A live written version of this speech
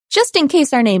Just in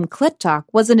case our name Clit Talk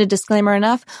wasn't a disclaimer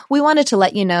enough, we wanted to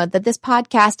let you know that this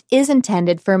podcast is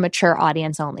intended for a mature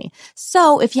audience only.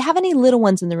 So if you have any little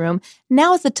ones in the room,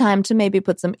 now is the time to maybe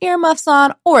put some earmuffs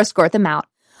on or escort them out.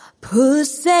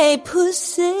 Pussy,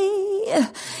 pussy,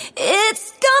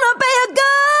 it's gonna be a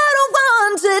good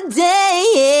one today,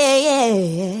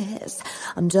 yes.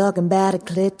 I'm talking about a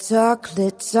clit talk,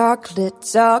 clit talk,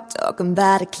 clit talk. Talking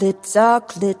about a clit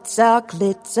talk, clit talk,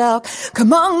 clit talk.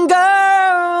 Come on,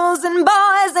 girls and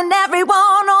boys and everyone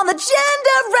on the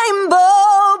gender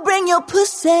rainbow. Bring your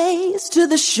pussies to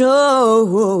the show.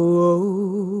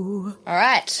 All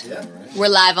right. Yeah, right. We're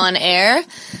live on air.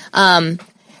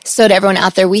 So to everyone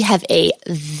out there, we have a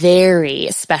very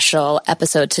special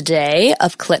episode today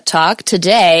of Clit Talk.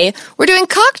 Today, we're doing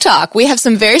Cock Talk. We have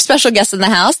some very special guests in the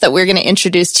house that we're going to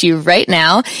introduce to you right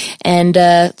now. And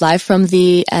live from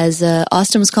the, as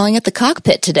Austin was calling it, the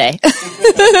cockpit today.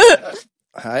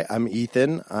 Hi, I'm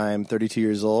Ethan. I'm 32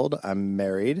 years old. I'm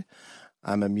married.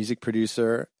 I'm a music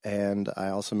producer, and I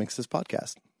also mix this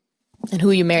podcast. And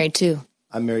who are you married to?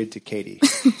 I'm married to Katie.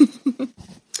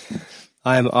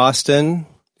 I'm Austin,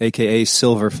 a.k.a.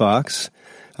 Silver Fox.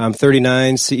 I'm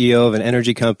 39, CEO of an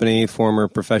energy company, former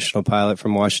professional pilot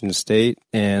from Washington State,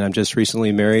 and I'm just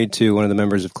recently married to one of the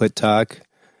members of Clit Talk,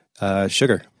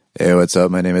 Sugar. Hey, what's up?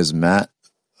 My name is Matt.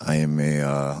 I am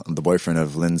I'm the boyfriend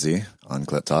of Lindsay on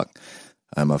Clit Talk.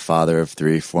 I'm a father of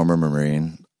 3, former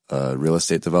Marine, a real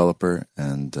estate developer,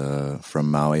 and from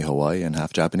Maui, Hawaii, and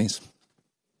half Japanese.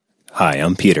 Hi,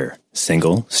 I'm Peter,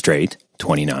 single, straight,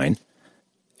 29,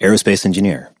 aerospace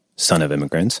engineer, son of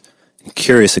immigrants, and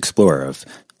curious explorer of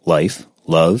life,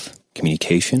 love,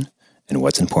 communication, and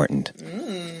what's important.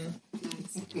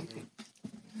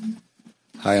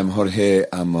 Hi, I'm Jorge.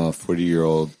 I'm a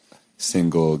 40-year-old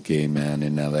single gay man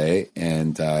in LA,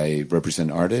 and I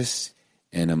represent artists,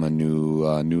 and I'm a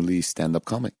newly stand-up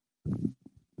comic.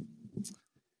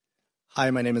 Hi,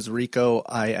 my name is Rico.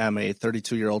 I am a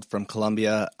 32-year-old from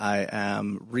Colombia. I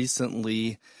am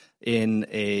recently in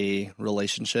a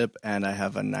relationship, and I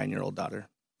have a 9-year-old daughter.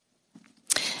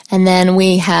 And then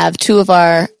we have 2 of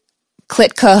our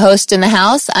Clit co-hosts in the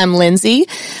house. I'm Lindsay.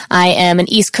 I am an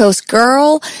East Coast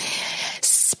girl,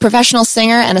 professional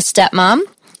singer, and a stepmom.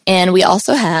 And we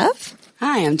also have...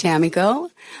 Hi, I'm Tamiko.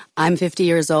 I'm 50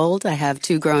 years old. I have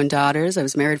 2 grown daughters. I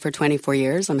was married for 24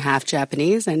 years. I'm half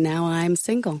Japanese, and now I'm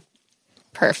single.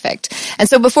 Perfect. And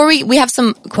so before we have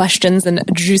some questions and a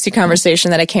juicy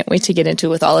conversation that I can't wait to get into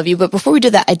with all of you. But before we do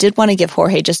that, I did want to give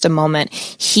Jorge just a moment.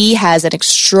 He has an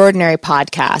extraordinary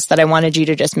podcast that I wanted you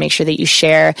to just make sure that you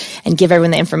share and give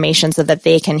everyone the information so that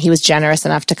they can, he was generous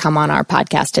enough to come on our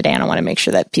podcast today. And I want to make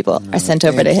sure that people are sent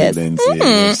over to his. Lindsay,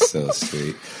 you're so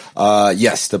sweet.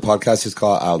 Yes, the podcast is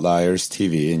called Outliers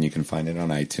TV, and you can find it on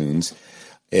iTunes.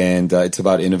 And it's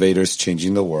about innovators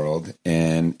changing the world.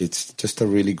 And it's just a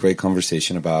really great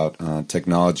conversation about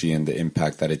technology and the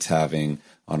impact that it's having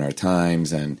on our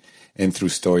times. And through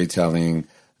storytelling,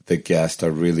 the guests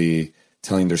are really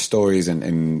telling their stories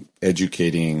and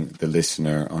educating the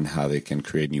listener on how they can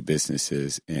create new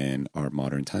businesses in our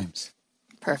modern times.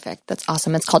 Perfect. That's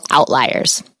awesome. It's called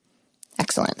Outliers.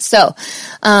 Excellent. So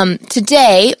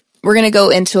today... we're going to go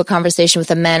into a conversation with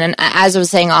the men, and as I was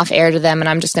saying off air to them, and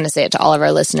I'm just going to say it to all of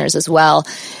our listeners as well,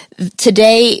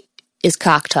 today is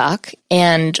Cock Talk,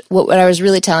 and what I was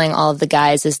really telling all of the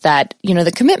guys is that, you know,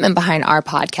 the commitment behind our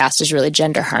podcast is really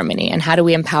gender harmony, and how do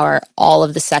we empower all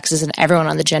of the sexes and everyone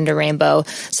on the gender rainbow.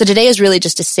 So today is really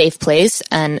just a safe place,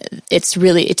 and it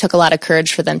took a lot of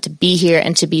courage for them to be here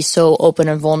and to be so open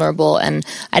and vulnerable, and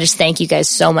I just thank you guys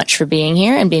so much for being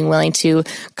here and being willing to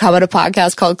come on a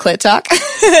podcast called Clit Talk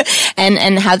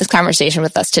and have this conversation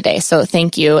with us today. So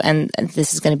thank you, and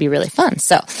this is going to be really fun.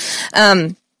 So,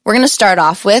 we're going to start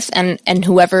off with, and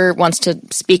whoever wants to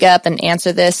speak up and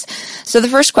answer this. So the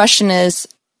first question is,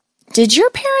 did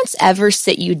your parents ever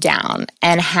sit you down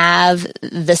and have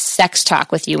the sex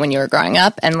talk with you when you were growing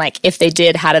up? And like, if they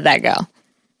did, how did that go?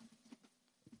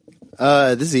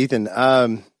 This is Ethan.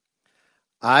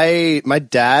 My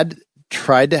dad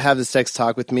tried to have the sex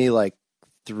talk with me like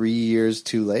 3 years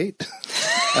too late.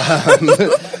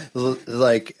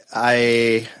 Like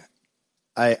I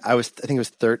think it was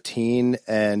 13,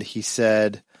 and he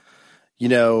said, you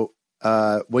know,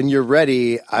 when you're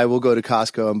ready, I will go to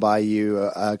Costco and buy you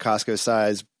a Costco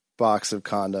size box of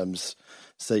condoms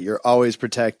so that you're always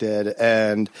protected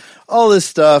and all this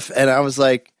stuff. And I was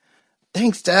like,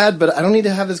 thanks, Dad, but I don't need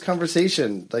to have this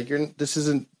conversation. Like, this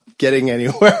isn't getting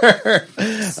anywhere.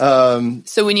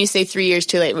 So when you say 3 years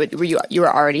too late, were you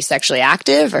were already sexually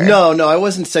active? Or? No, I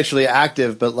wasn't sexually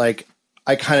active, but like,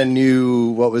 I kind of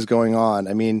knew what was going on.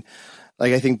 I mean,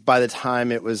 Like, I think by the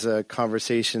time it was a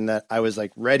conversation that I was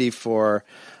like ready for,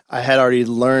 I had already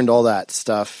learned all that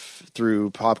stuff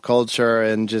through pop culture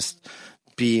and just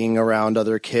being around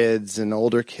other kids and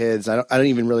older kids. I don't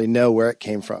even really know where it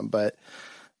came from, but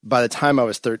by the time I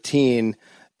was 13,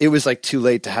 it was like too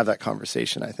late to have that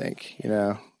conversation, I think,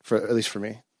 for at least for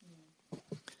me.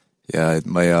 Yeah,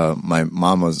 my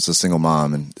mom was a single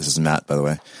mom, and this is Matt, by the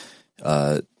way.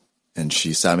 And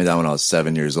she sat me down when I was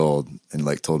 7 years old and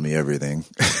like told me everything.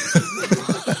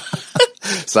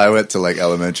 So I went to like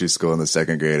elementary school in the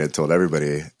second grade and told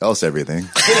everybody else everything.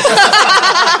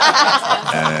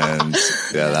 And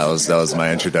yeah, that was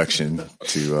my introduction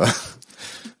to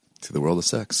the world of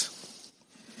sex.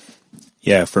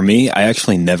 Yeah, for me, I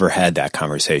actually never had that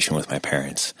conversation with my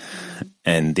parents.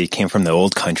 And they came from the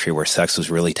old country where sex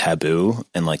was really taboo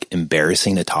and like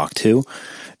embarrassing to talk to.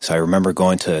 So I remember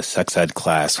going to a sex ed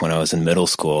class when I was in middle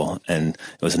school, and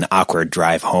it was an awkward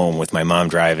drive home with my mom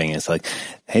driving. It's like,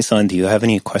 hey, son, do you have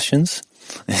any questions?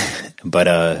 But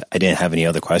I didn't have any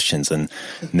other questions and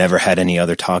never had any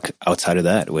other talk outside of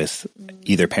that with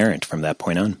either parent from that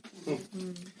point on.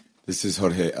 This is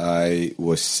Jorge. I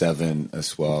was 7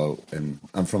 as well, and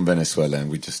I'm from Venezuela, and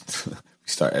we just we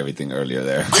start everything earlier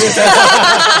there.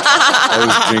 I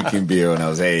was drinking beer when I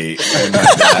was 8.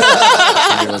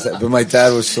 But my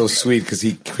dad was so sweet because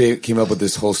he came up with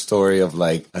this whole story of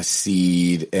like a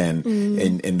seed and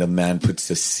the man puts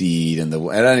the seed and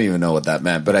I don't even know what that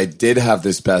meant. But I did have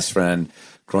this best friend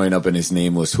growing up, and his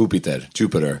name was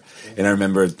Jupiter. And I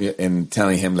remember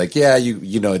telling him like, yeah,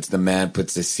 you know, it's the man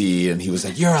puts the seed, and he was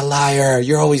like, you're a liar,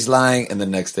 you're always lying. And the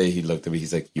next day he looked at me,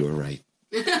 he's like, you were right.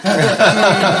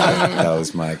 That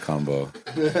was my combo.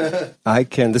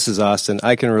 This is Austin.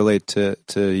 I can relate to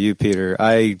you, Peter.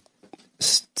 I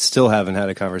still haven't had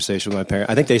a conversation with my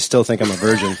parents. I think they still think I'm a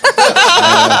virgin.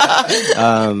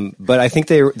 But I think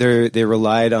they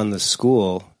relied on the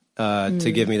school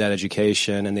to give me that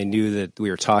education, and they knew that we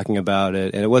were talking about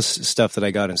it. And it was stuff that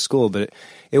I got in school, but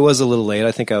it was a little late.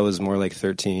 I think I was more like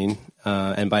 13.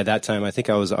 And by that time, I think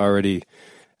I was already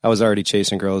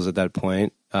chasing girls at that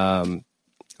point.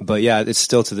 But yeah, it's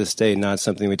still to this day not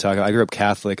something we talk about. I grew up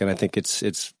Catholic, and I think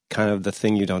it's kind of the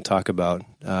thing you don't talk about.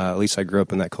 At least I grew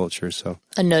up in that culture. So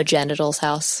a no genitals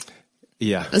house.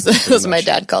 Yeah, as my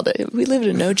dad called it. We lived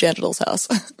in a no genitals house.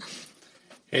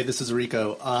 Hey, this is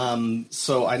Rico.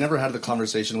 So I never had the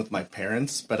conversation with my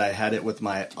parents, but I had it with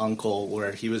my uncle,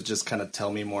 where he was just kind of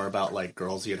tell me more about like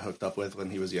girls he had hooked up with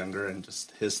when he was younger and just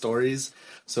his stories.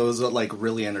 So it was like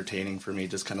really entertaining for me,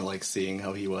 just kind of like seeing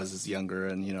how he was as younger,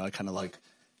 and I kind of like.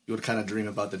 You would kind of dream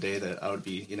about the day that I would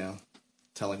be,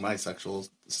 telling my sexual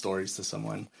stories to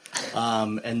someone.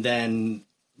 And then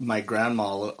my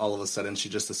grandma, all of a sudden, she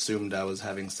just assumed I was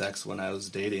having sex when I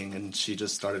was dating, and she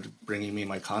just started bringing me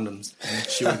my condoms.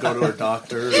 She would go to her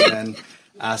doctor and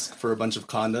ask for a bunch of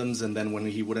condoms, and then when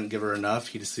he wouldn't give her enough,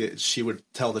 she would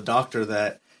tell the doctor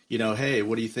that, hey,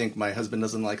 what do you think? My husband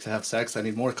doesn't like to have sex. I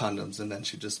need more condoms. And then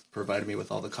she just provided me with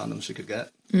all the condoms she could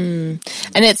get. And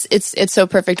it's so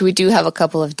perfect. We do have a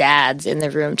couple of dads in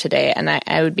the room today, and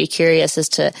I would be curious as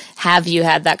to, have you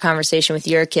had that conversation with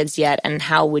your kids yet, and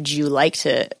how would you like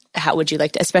to,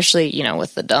 especially,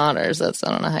 with the daughters? I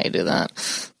don't know how you do that.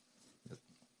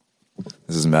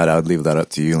 This is Matt. I would leave that up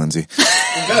to you, Lindsay.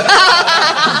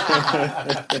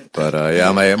 But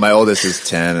yeah, my oldest is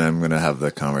 10, and I'm going to have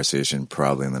the conversation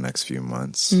probably in the next few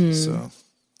months. So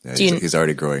yeah, he's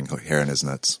already growing hair in his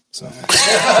nuts. So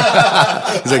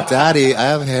he's like, Daddy, I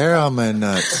have hair on my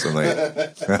nuts. I'm like, oh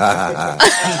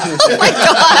my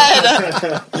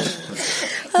God.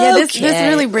 Yeah, this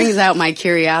really brings out my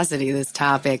curiosity, this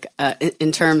topic,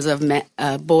 in terms of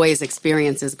boys'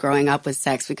 experiences growing up with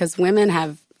sex, because women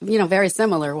have very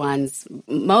similar ones,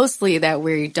 mostly that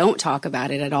we don't talk about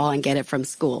it at all and get it from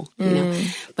school,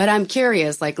 But I'm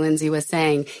curious, like Lindsay was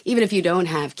saying, even if you don't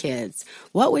have kids,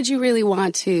 what would you really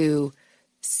want to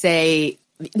say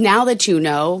now that you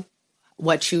know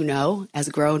what you know as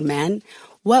grown men?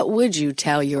 What would you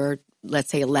tell your,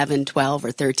 let's say, 11, 12, or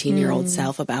 13-year-old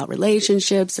self about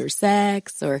relationships or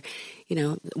sex or,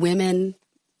 women,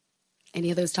 any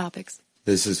of those topics?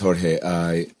 This is Jorge.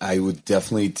 I would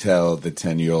definitely tell the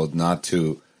 10-year-old not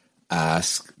to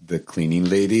ask the cleaning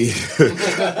lady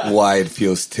why it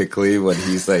feels tickly when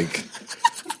he's like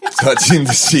touching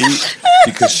the sheet,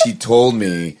 because she told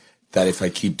me that if I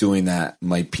keep doing that,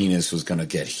 my penis was going to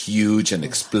get huge and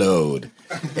explode.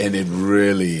 And it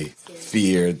really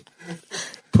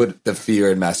put the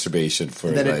fear in masturbation for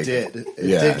that like, it did.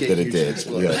 It did.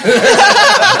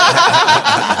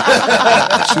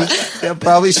 Yeah.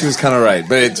 Probably she was kind of right,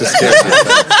 but it just scared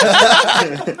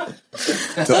me.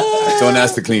 Don't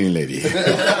ask the cleaning lady.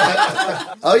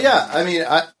 Oh yeah, I mean,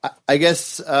 I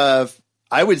guess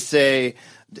I would say,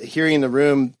 hearing in the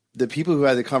room the people who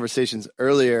had the conversations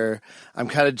earlier, I'm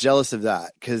kind of jealous of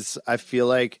that, because I feel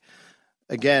like,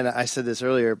 again, I said this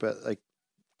earlier, but like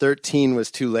 13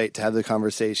 was too late to have the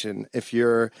conversation. If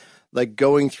you're like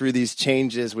going through these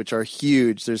changes, which are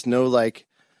huge, there's no like,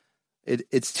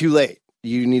 it's too late.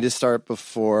 You need to start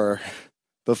before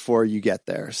you get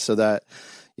there, so that,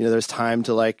 you know, there's time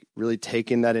to like really take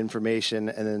in that information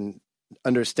and then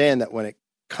understand that when it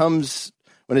comes,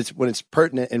 when it's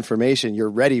pertinent information, you're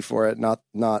ready for it, not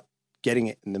getting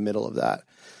it in the middle of that.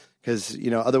 Because, you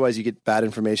know, otherwise you get bad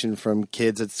information from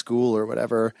kids at school or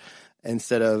whatever,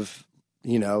 instead of,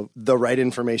 you know, the right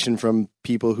information from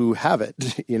people who have it,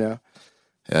 you know?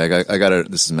 Yeah,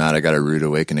 this is Matt. I got a rude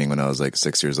awakening when I was like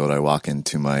 6 years old. I walk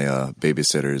into my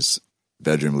babysitter's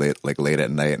bedroom late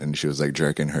at night, and she was like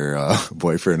jerking her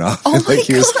boyfriend off. Oh and, like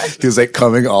he was like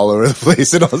coming all over the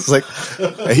place, and I was like,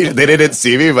 they didn't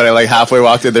see me, but I like halfway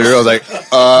walked in the room. I was like,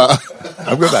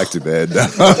 I'm going back to bed.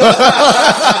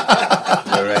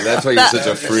 Right. That's why you're such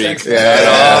a freak. Yeah, it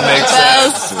all makes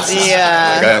sense.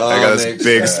 Yeah. I got this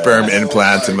big sperm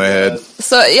implant in my head.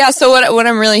 So what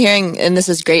I'm really hearing, and this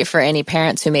is great for any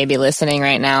parents who may be listening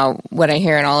right now, what I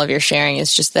hear in all of your sharing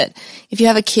is just that if you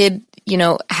have a kid, you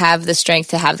know, have the strength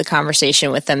to have the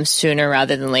conversation with them sooner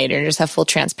rather than later, and just have full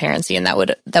transparency, and that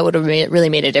would have really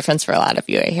made a difference for a lot of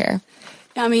you, I hear.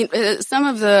 I mean, some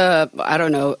of the, I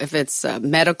don't know if it's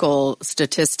medical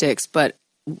statistics, but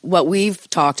what we've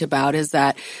talked about is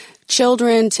that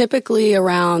children typically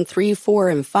around 3, 4,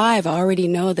 and 5 already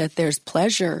know that there's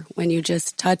pleasure when you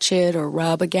just touch it or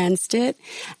rub against it.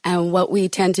 And what we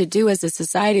tend to do as a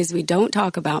society is we don't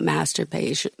talk about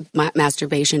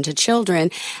masturbation to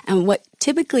children. And what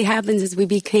typically happens is we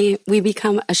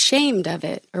become ashamed of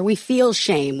it, or we feel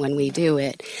shame when we do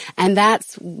it. And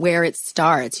that's where it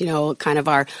starts, you know, kind of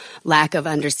our lack of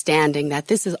understanding that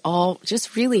this is all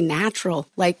just really natural,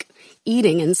 like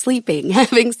eating and sleeping,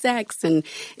 having sex, and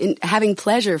having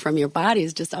pleasure from your body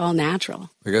is just all natural.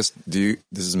 I guess, this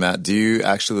is Matt, do you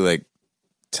actually like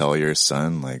tell your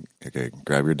son, like, okay,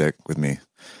 grab your dick with me,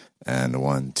 and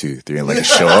 1, 2, 3, and like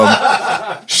show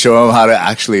him how to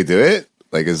actually do it?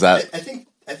 Like, is that? I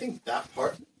think that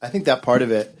part of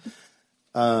it,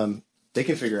 they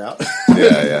can figure out.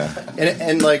 Yeah.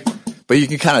 and like, but you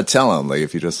can kind of tell them, like,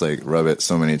 if you just like rub it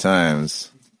so many times,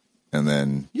 and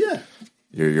then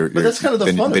but that's kind of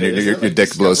the fun of it. Your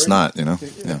dick blows snot, you know?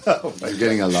 Yeah. I'm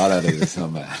getting a lot out of this, huh,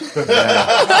 Matt?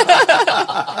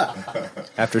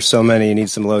 After so many, you need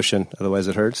some lotion, otherwise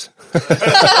it hurts.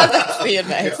 That's the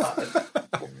advice.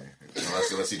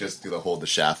 Unless you just do the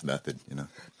shaft method, you know?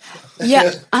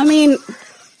 Yeah, I mean,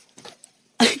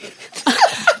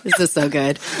 this is so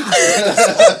good.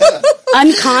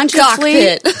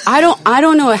 Unconsciously, I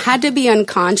don't know. It had to be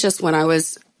unconscious when I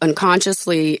was in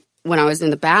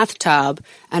the bathtub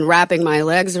and wrapping my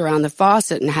legs around the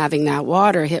faucet and having that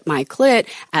water hit my clit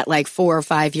at like 4 or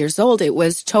 5 years old. It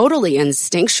was totally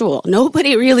instinctual.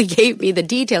 Nobody really gave me the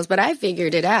details, but I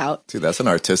figured it out. Dude, that's an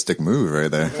artistic move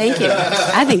right there. Thank you.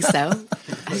 I think so.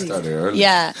 Started early.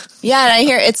 Yeah. Yeah, and I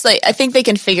hear it's like, I think they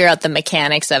can figure out the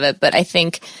mechanics of it, but I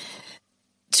think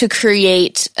to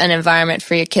create an environment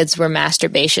for your kids where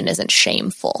masturbation isn't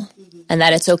shameful and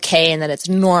that it's okay and that it's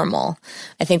normal,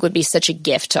 I think would be such a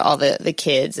gift to all the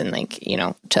kids and, like, you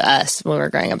know, to us when we were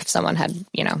growing up. If someone had,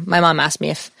 you know, my mom asked me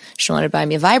if she wanted to buy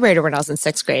me a vibrator when I was in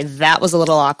 6th grade. That was a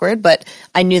little awkward, but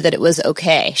I knew that it was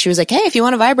okay. She was like, hey, if you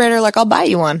want a vibrator, like, I'll buy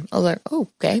you one. I was like, oh,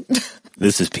 okay.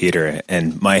 This is Peter,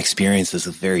 and my experience is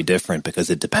very different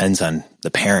because it depends on the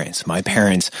parents. My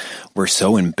parents were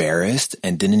so embarrassed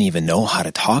and didn't even know how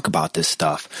to talk about this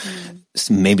stuff.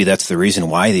 So maybe that's the reason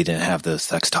why they didn't have the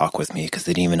sex talk with me, because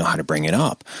they didn't even know how to bring it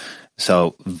up.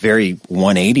 So very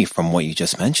 180 from what you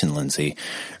just mentioned, Lindsay,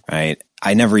 right?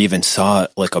 I never even saw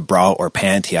like a bra or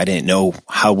panty. I didn't know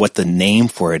what the name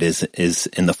for it is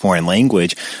in the foreign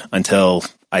language until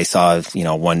I saw, you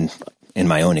know, one in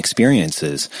my own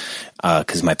experiences,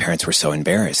 because my parents were so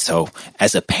embarrassed. So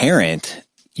as a parent,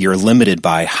 you're limited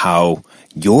by how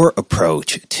your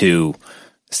approach to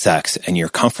sex and your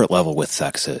comfort level with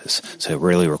sex is. So it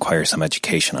really requires some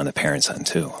education on the parents' end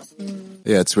too.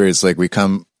 Yeah, it's weird. It's like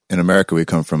in America, we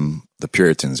come from the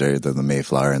Puritans, right? The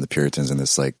Mayflower and the Puritans, and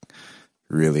this like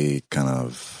really kind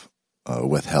of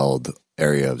withheld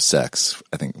area of sex.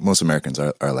 I think most Americans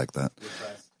are like that.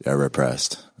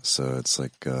 Repressed. So it's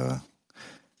like,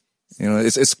 you know,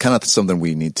 it's kind of something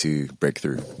we need to break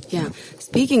through. Yeah.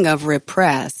 Speaking of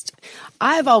repressed,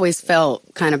 I've always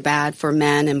felt kind of bad for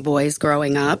men and boys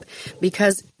growing up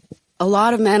because a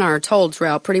lot of men are told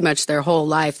throughout pretty much their whole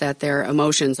life that their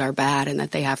emotions are bad and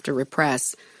that they have to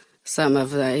repress some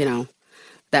of the,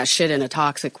 that shit in a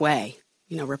toxic way,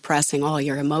 repressing all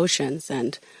your emotions.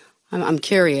 And I'm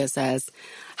curious as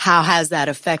how has that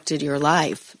affected your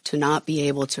life to not be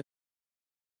able to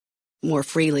more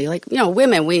freely? Like,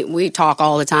 women, we talk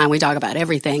all the time. We talk about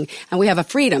everything and we have a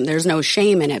freedom. There's no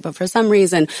shame in it. But for some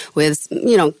reason with,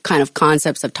 kind of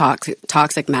concepts of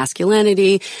toxic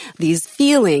masculinity, these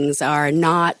feelings are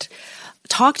not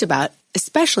talked about,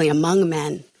 especially among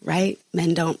men, right?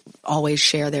 Men don't always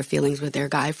share their feelings with their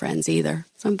guy friends either.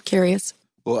 So I'm curious.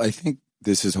 Well, I think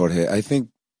this is Jorge. I think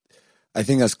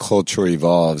as culture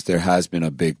evolves, there has been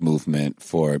a big movement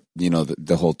for,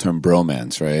 the whole term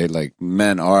bromance, right? Like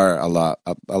men are a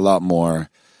lot more,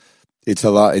 it's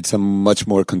a much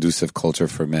more conducive culture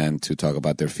for men to talk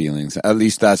about their feelings. At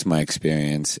least that's my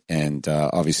experience. And,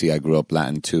 obviously I grew up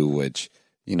Latin too, which,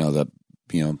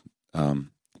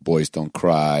 boys don't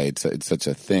cry. It's such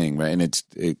a thing, right? And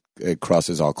it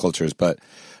crosses all cultures. But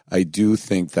I do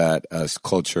think that as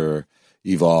culture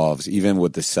evolves, even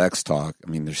with the sex talk, I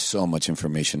mean, there's so much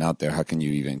information out there. How can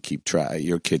you even keep track?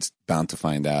 Your kid's bound to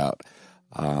find out.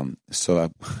 So I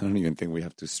don't even think we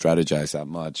have to strategize that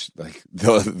much. Like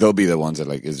they'll be the ones that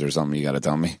like, is there something you got to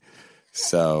tell me?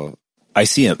 So I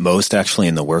see it most actually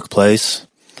in the workplace,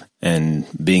 and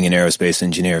being an aerospace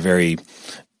engineer, very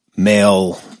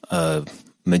male,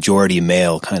 majority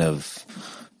male kind of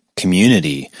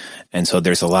community. And so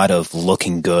there's a lot of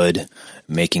looking good,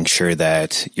 making sure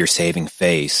that you're saving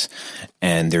face.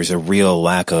 And there's a real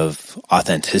lack of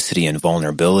authenticity and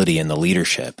vulnerability in the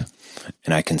leadership.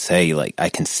 And I can say, I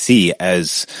can see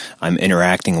as I'm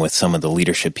interacting with some of the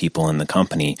leadership people in the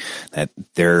company that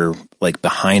they're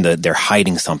behind they're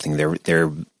hiding something. They're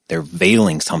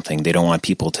veiling something. They don't want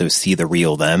people to see the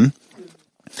real them.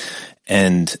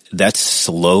 And that's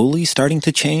slowly starting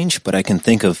to change, but I can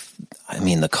think of,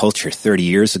 the culture 30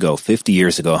 years ago, 50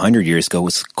 years ago, 100 years ago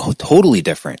was totally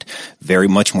different, very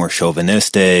much more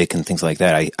chauvinistic and things like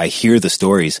that. I hear the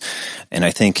stories, and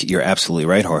I think you're absolutely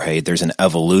right, Jorge. There's an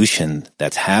evolution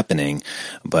that's happening,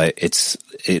 but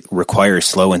it requires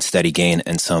slow and steady gain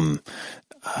and some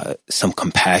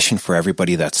compassion for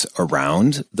everybody that's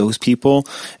around those people,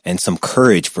 and some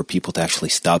courage for people to actually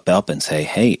step up and say,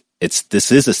 hey,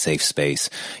 this is a safe space.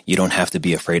 You don't have to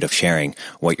be afraid of sharing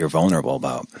what you're vulnerable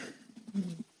about.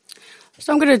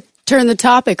 So I'm going to turn the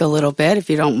topic a little bit, if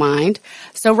you don't mind.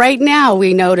 So right now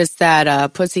we notice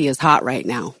that pussy is hot right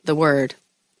now. The word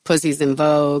pussy's in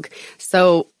vogue.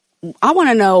 So I want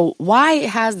to know, why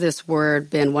has this word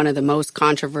been one of the most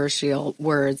controversial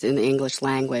words in the English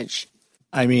language?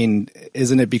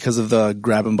 Isn't it because of the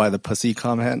grab him by the pussy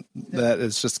comment that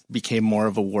it's just became more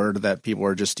of a word that people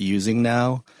are just using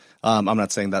now? I'm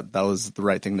not saying that was the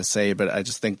right thing to say, but I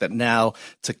just think that now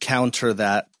to counter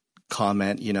that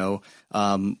comment,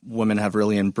 women have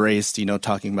really embraced,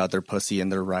 talking about their pussy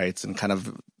and their rights and kind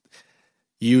of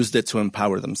used it to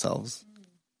empower themselves.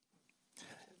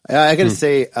 I got to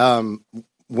say,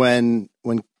 when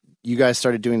you guys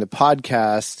started doing the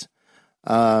podcast,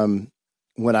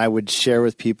 when I would share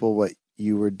with people what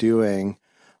you were doing,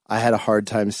 I had a hard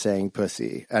time saying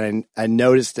pussy. And I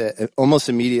noticed it almost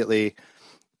immediately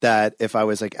that if I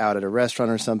was out at a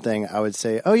restaurant or something, I would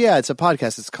say, oh yeah, it's a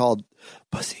podcast. It's called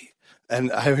Pussy.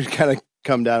 And I would kind of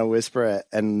come down and whisper it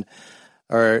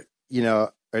or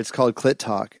it's called Clit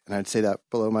Talk. And I'd say that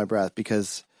below my breath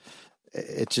because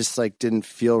it just didn't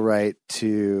feel right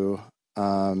to,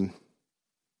 I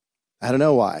don't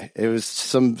know why. It was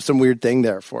some weird thing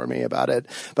there for me about it.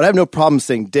 But I have no problem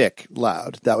saying dick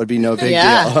loud. That would be no big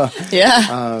deal.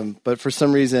 Yeah. But for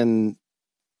some reason,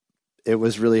 it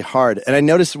was really hard. And I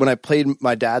noticed when I played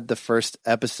my dad the first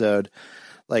episode,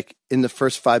 in the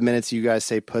first 5 minutes, you guys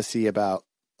say pussy about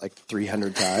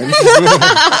 300 times.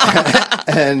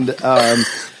 And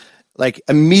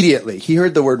immediately he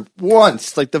heard the word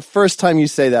once, the first time you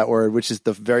say that word, which is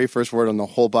the very first word on the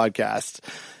whole podcast,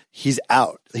 he's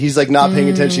out. He's not paying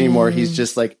attention anymore. He's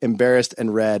just embarrassed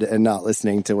and red and not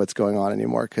listening to what's going on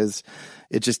anymore because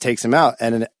it just takes him out.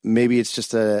 And maybe it's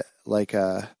just a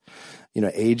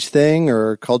age thing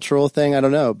or cultural thing. I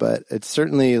don't know, but it's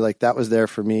certainly that was there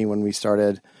for me when we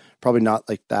started. Probably not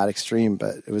that extreme,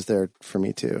 but it was there for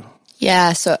me too.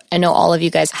 Yeah, so I know all of you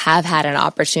guys have had an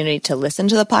opportunity to listen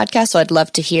to the podcast, so I'd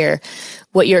love to hear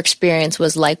what your experience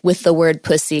was like with the word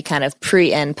pussy kind of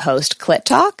pre and post Clit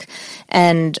Talk,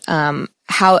 and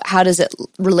how does it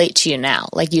relate to you now,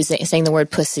 you saying the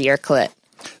word pussy or clit?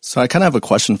 So I kind of have a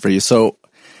question for you. So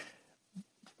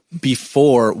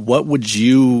before, what would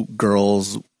you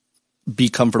girls be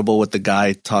comfortable with the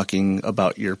guy talking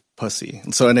about your pussy.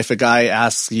 And so, and if a guy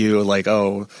asks you like,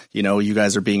 oh, you know, you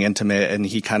guys are being intimate and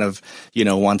he kind of, you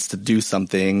know, wants to do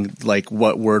something, like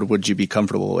what word would you be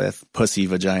comfortable with? Pussy,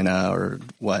 vagina, or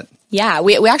what? Yeah,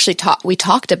 we actually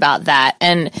talked about that.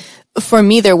 And for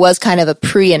me, there was kind of a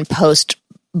pre and post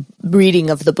reading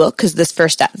of the book, because the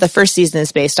first season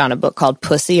is based on a book called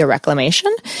Pussy, a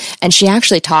Reclamation. And she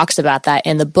actually talks about that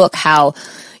in the book, how,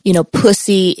 you know,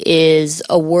 pussy is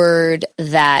a word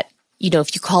that, you know,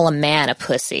 if you call a man a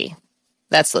pussy,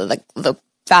 that's the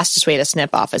fastest way to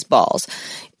snip off his balls.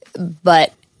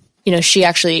 But, you know, she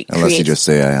actually Unless you just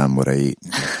say, I am what I eat.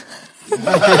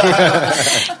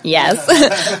 Yes.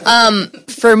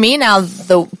 For me now,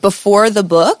 before the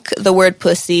book, the word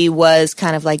pussy was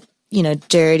kind of like, you know,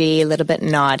 dirty, a little bit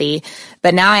naughty.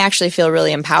 But now I actually feel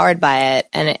really empowered by it.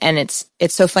 And it's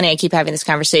so funny. I keep having this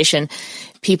conversation.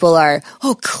 People are,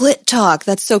 oh, clit talk.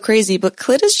 That's so crazy. But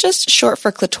clit is just short for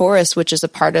clitoris, which is a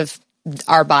part of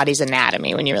our body's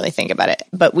anatomy when you really think about it.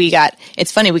 But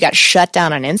it's funny, we got shut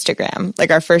down on Instagram,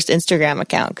 like our first Instagram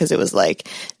account, because it was like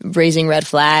raising red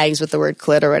flags with the word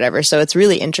clit or whatever. So it's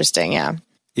really interesting. Yeah.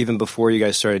 Even before you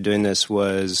guys started doing this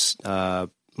was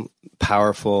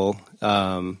powerful,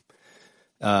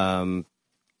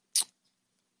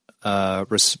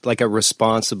 like a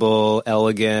responsible,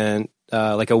 elegant,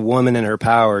 like a woman in her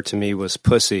power to me was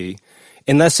pussy.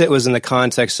 Unless it was in the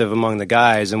context of among the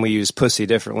guys, and we use pussy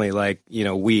differently, like, you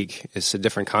know, weak. It's a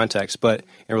different context. But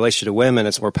in relation to women,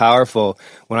 it's more powerful.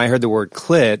 When I heard the word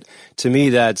clit, to me,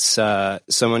 that's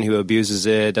someone who abuses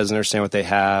it, doesn't understand what they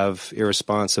have,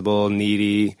 irresponsible,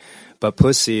 needy. But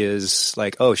pussy is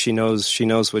like, oh, she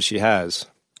knows what she has.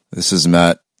 This is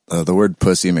Matt. The word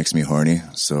pussy makes me horny,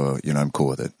 so, you know, I'm cool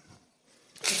with it.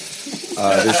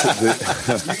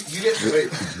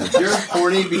 You're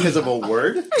horny because of a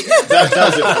word? That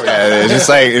does it for you. Yeah,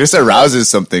 it just arouses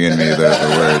something in me, the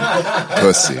word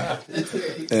pussy.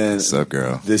 And what's up,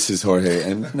 girl? This is Jorge,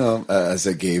 and no, as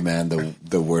a gay man,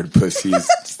 the word pussy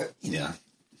is, you know,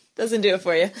 Doesn't do it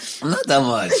for you. not that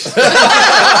much.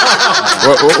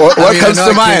 What comes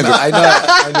to mind?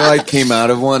 I know I came out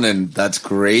of one, and that's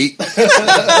great.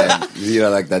 And, you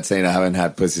know, like that saying, I haven't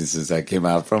had pussy since I came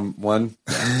out from one.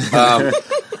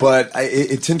 But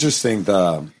it's interesting.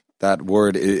 That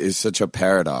word is such a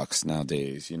paradox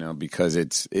nowadays, you know, because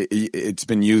it's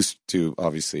been used to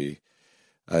obviously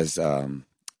as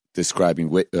describing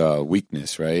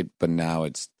weakness, right? But now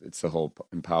it's the whole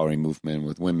empowering movement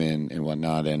with women and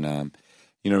whatnot, and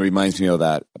you know, it reminds me of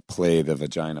that play, The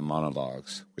Vagina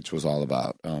Monologues, which was all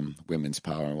about women's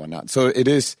power and whatnot. So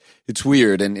it's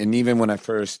weird, and even when I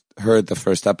first heard the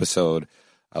first episode,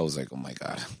 I was like, oh my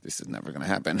God, this is never going to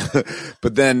happen.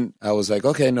 But then I was like,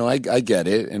 okay, no, I get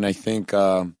it, and I think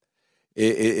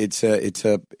it's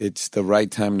the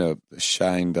right time to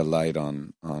shine the light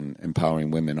on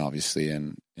empowering women, obviously,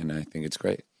 and I think it's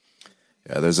great.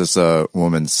 Yeah, there's this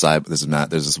woman. This is Matt.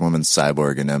 There's this woman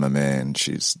cyborg in MMA, and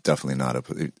she's definitely not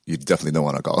you definitely don't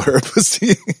want to call her a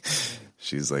pussy.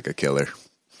 She's like a killer.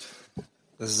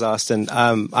 This is Austin.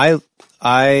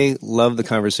 I love the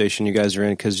conversation you guys are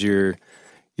in, because you're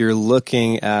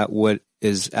looking at what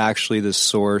is actually the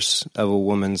source of a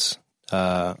woman's,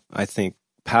 I think,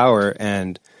 power,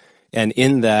 and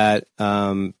in that,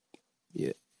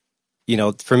 you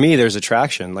know, for me, there's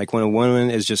attraction. Like when a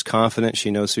woman is just confident,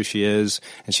 she knows who she is,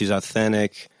 and she's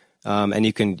authentic, and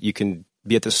you can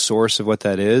be at the source of what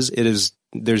that is.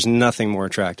 There's nothing more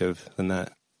attractive than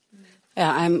that.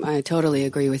 Yeah, I totally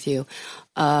agree with you.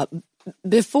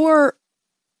 Before,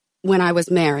 when I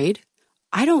was married,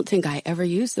 I don't think I ever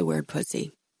used the word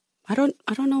pussy. I don't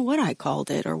know what I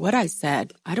called it or what I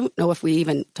said. I don't know if we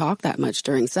even talked that much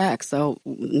during sex. So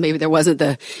maybe there wasn't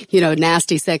the, you know,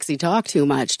 nasty, sexy talk too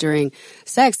much during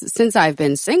sex. Since I've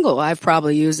been single, I've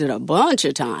probably used it a bunch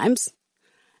of times.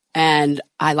 And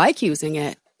I like using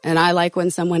it. And I like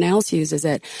when someone else uses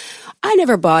it. I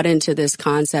never bought into this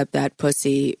concept that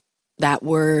pussy, that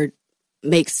word,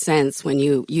 makes sense when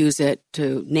you use it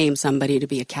to name somebody to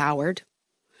be a coward.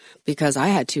 Because I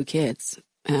had 2 kids.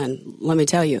 And let me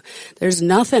tell you, there's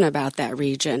nothing about that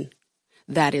region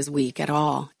that is weak at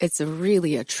all. It's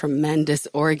really a tremendous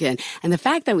organ. And the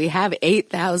fact that we have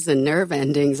 8,000 nerve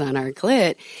endings on our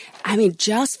clit, I mean,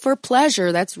 just for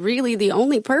pleasure, that's really the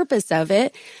only purpose of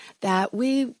it, that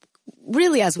we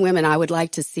really, as women, I would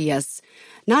like to see us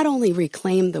not only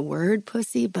reclaim the word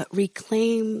pussy, but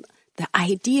reclaim the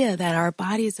idea that our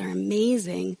bodies are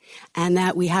amazing and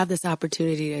that we have this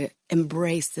opportunity to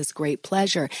embrace this great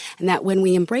pleasure. And that when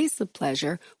we embrace the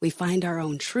pleasure, we find our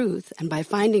own truth. And by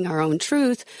finding our own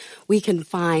truth, we can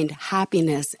find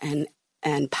happiness and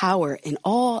and power in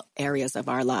all areas of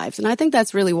our lives. And I think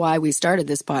that's really why we started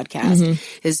this podcast,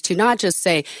 is to not just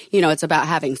say, it's about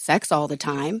having sex all the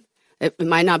time. It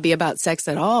might not be about sex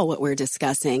at all, what we're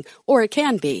discussing, or it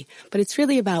can be, but it's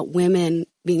really about women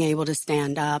being able to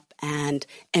stand up and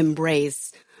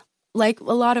embrace, like a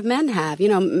lot of men have.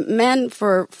 Men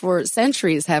for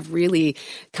centuries have really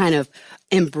kind of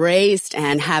embraced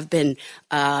and have been,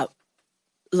 I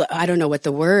don't know what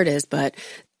the word is, but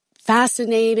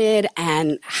fascinated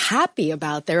and happy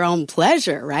about their own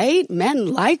pleasure, right?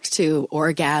 Men like to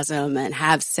orgasm and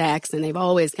have sex, and they've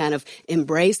always kind of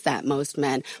embraced that, most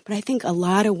men. But I think a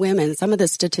lot of women, some of the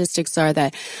statistics are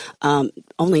that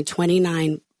only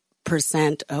 29%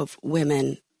 of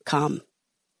women come.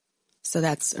 So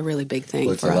that's a really big thing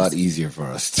for us. It's a lot easier for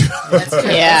us, too. That's true.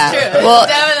 Yeah. That's true. Well,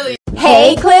 definitely.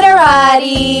 Hey,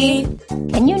 Clitorati!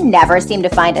 Can you never seem to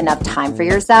find enough time for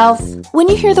yourself? when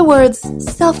you hear the words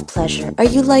self-pleasure, are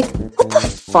you like, what the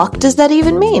fuck does that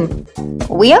even mean?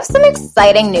 We have some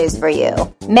exciting news for you.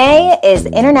 May is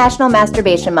International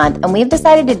Masturbation Month, and we've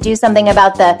decided to do something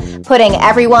about the putting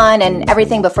everyone and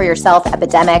everything before yourself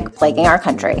epidemic plaguing our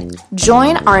country.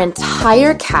 Join our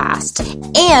entire cast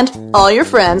and all your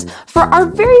friends for our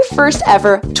very first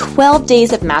ever 12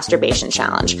 Days of Masturbation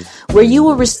Challenge, where you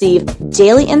will receive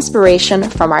daily inspiration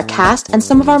from our cast and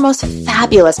some of our most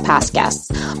fabulous past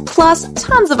guests, plus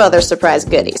tons of other surprise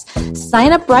goodies.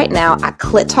 Sign up right now at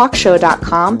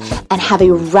clittalkshow.com and have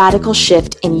a radical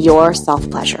shift in your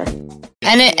self-pleasure.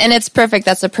 And it's perfect.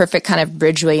 That's a perfect kind of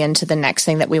bridgeway into the next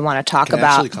thing that we want to talk Can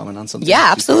about. I actually comment on something? Yeah,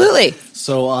 absolutely.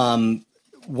 So,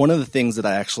 one of the things that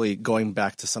I actually, going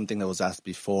back to something that was asked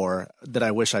before, that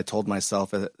I wish I told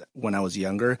myself when I was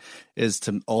younger, is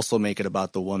to also make it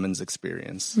about the woman's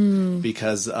experience.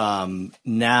 Because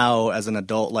now, as an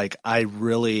adult, like, I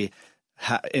really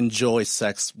enjoy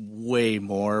sex way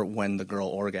more when the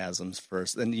girl orgasms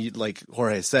first. And like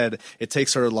Jorge said, it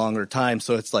takes her a longer time.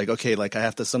 So it's like, okay, like I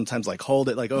have to sometimes like hold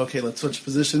it, like, okay, let's switch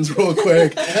positions real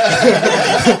quick.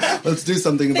 Let's do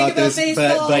something about this.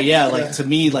 But yeah, like to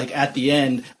me, like at the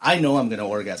end, I know I'm going to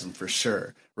orgasm for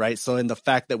sure. Right. So, and the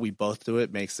fact that we both do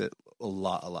it makes it a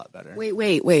lot better.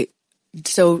 Wait.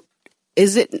 So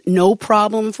is it no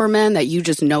problem for men that you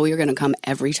just know you're going to come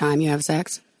every time you have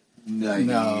sex?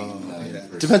 No.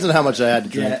 Depends on how much I had to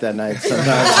drink that night.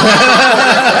 Sometimes.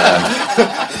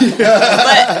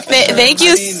 But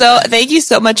thank you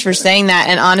so much for saying that.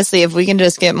 And honestly, if we can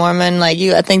just get more men like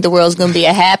you, I think the world's going to be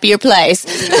a happier place.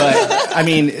 But I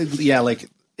mean, yeah, like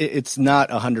it's not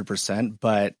 100%,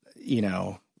 but you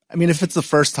know, I mean, if it's the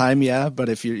first time, yeah. But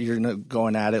if you're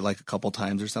going at it like a couple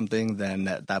times or something, then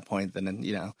at that point, then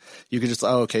you know, you could just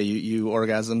you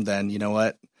orgasm. Then you know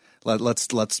what?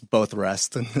 Let's both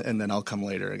rest, and then I'll come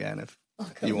later again if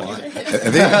you want. I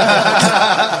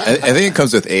think it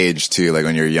comes with age too. Like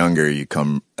when you're younger, you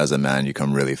come as a man, you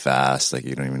come really fast. Like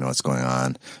you don't even know what's going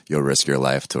on. You'll risk your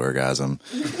life to orgasm.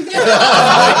 And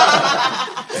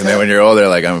then when you're older,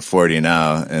 like I'm 40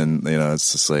 now, and you know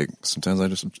it's just like sometimes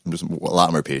I'm just a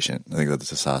lot more patient. I think that the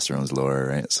testosterone's lower,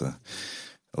 right? So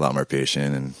a lot more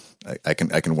patient, and I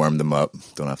can warm them up.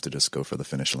 Don't have to just go for the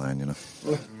finish line, you know.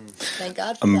 Thank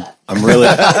God for that.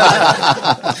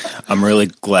 I'm really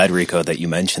glad, Rico, that you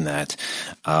mentioned that.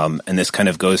 And this kind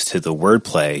of goes to the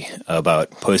wordplay about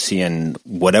pussy and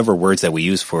whatever words that we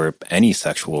use for any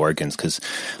sexual organs. Because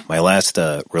my last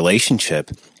relationship,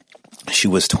 she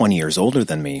was 20 years older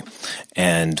than me.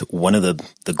 And one of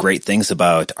the great things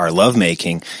about our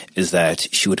lovemaking is that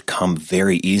she would come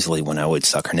very easily when I would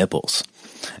suck her nipples.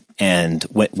 And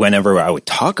whenever I would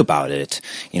talk about it,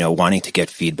 you know, wanting to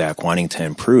get feedback, wanting to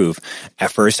improve,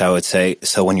 at first I would say,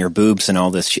 so when your boobs and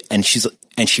all this, and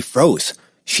she froze.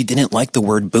 She didn't like the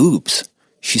word boobs.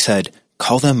 She said,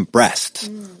 call them breasts.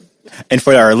 And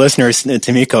for our listeners,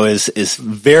 Tamiko is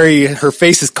very, her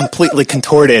face is completely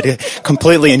contorted,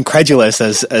 completely incredulous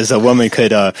as a woman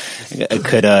could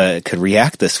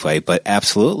react this way, but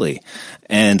absolutely.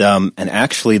 And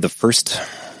actually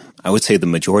I would say the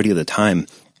majority of the time,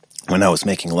 when I was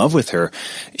making love with her,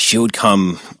 she would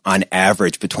come on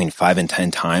average between 5 and 10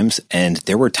 times. And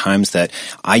there were times that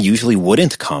I usually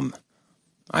wouldn't come.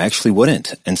 I actually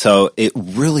wouldn't. And so it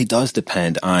really does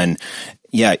depend on,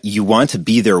 yeah, you want to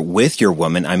be there with your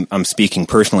woman. I'm speaking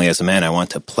personally as a man. I want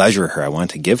to pleasure her. I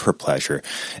want to give her pleasure.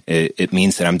 It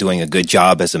means that I'm doing a good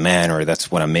job as a man, or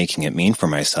that's what I'm making it mean for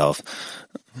myself.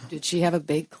 Did she have a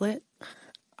big clit?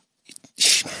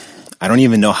 I don't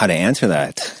even know how to answer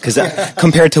that. Because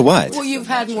compared to what? Well, you've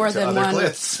had more than one.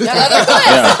 Clits. Yeah, other clits.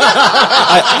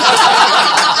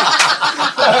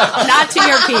 Not to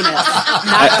your penis.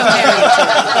 Not comparing it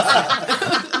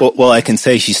to Well, I can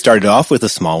say she started off with a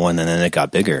small one, and then it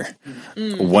got bigger.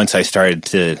 Once it started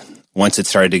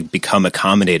to become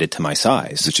accommodated to my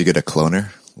size. Did you get a cloner,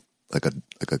 like a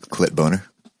clit boner?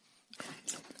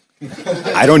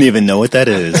 I don't even know what that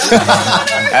is.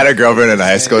 I had a girlfriend in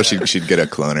high school. She'd get a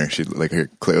cloner. She'd like her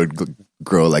clit would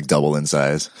grow like double in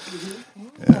size.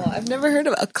 Yeah. Oh, I've never heard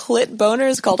of a clit boner.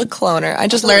 It's called a cloner. I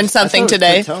just learned something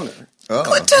today. Oh.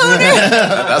 Clit toner.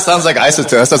 That sounds like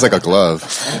isotope. That sounds like a glove.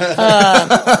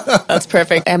 That's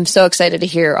perfect. I'm so excited to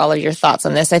hear all of your thoughts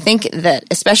on this. I think that,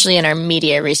 especially in our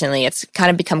media recently, it's kind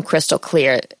of become crystal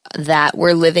clear that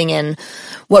we're living in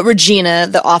what Regina,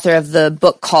 the author of the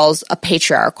book, calls a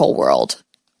patriarchal world.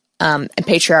 And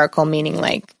patriarchal meaning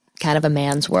like kind of a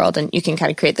man's world. And you can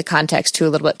kind of create the context too a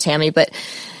little bit, Tammy.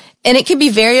 And it can be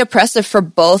very oppressive for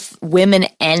both women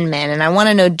and men. And I want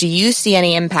to know, do you see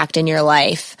any impact in your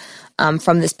life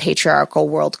from this patriarchal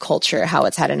world culture, how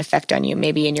it's had an effect on you,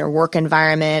 maybe in your work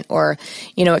environment or,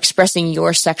 expressing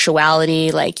your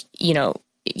sexuality, like, you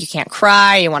can't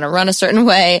cry, you want to run a certain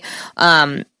way.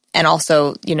 And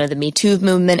also, the Me Too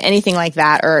movement, anything like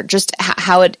that, or just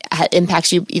how it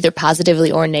impacts you either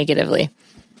positively or negatively.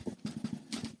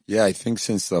 Yeah, I think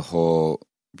since the whole,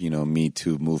 Me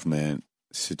Too movement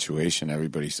situation,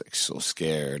 everybody's like so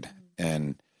scared.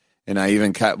 And I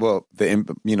even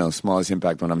the smallest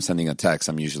impact when I'm sending a text,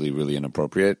 I'm usually really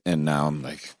inappropriate, and now I'm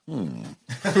like, and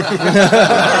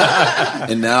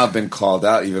now I've been called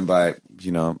out even by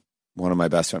one of my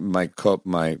best friends, my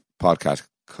podcast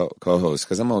co-host,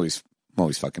 because I'm always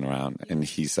fucking around, and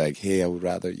he's like, hey, I would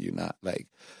rather you not like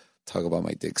talk about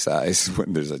my dick size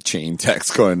when there's a chain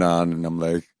text going on, and I'm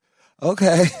like,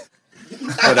 okay.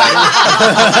 But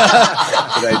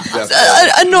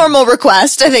a normal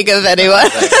request, I think, of anyone.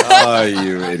 Oh,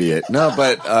 you idiot! No,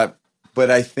 but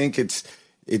I think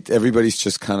everybody's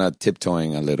just kind of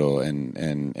tiptoeing a little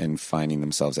and finding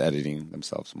themselves, editing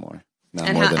themselves more.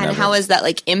 And how has that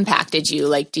like impacted you?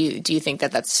 Like, do you think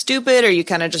that that's stupid, or are you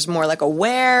kind of just more like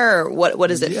aware, or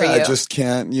what is it for you? I just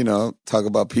can't talk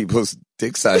about people's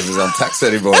dick sizes on text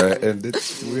anymore, and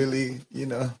it's really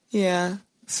sad. Yeah,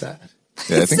 sad.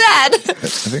 I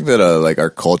think that like our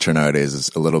culture nowadays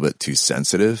is a little bit too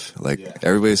sensitive. Like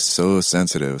everybody's so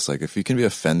sensitive. It's like if you can be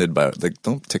offended by like,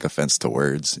 don't take offense to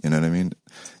words. You know what I mean?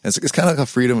 It's kind of like a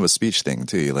freedom of speech thing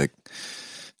too. Like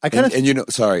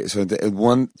sorry. So the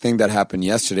one thing that happened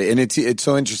yesterday, and it's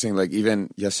so interesting. Like even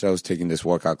yesterday, I was taking this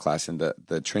workout class, and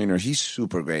the trainer, he's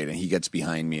super great, and he gets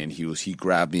behind me, and he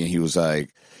grabbed me, and he was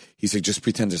like. He's like, just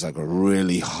pretend there's like a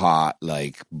really hot,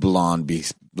 like blonde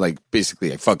beast, like basically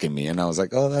like fucking me. And I was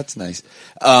like, oh, that's nice.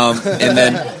 And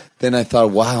then I thought,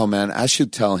 wow, man, I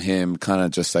should tell him kind of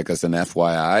just like as an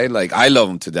FYI, like I love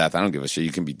him to death. I don't give a shit.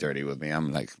 You can be dirty with me.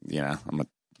 I'm like, I'm a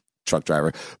truck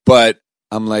driver. But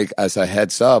I'm like, as a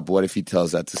heads up, what if he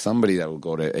tells that to somebody that will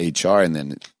go to HR and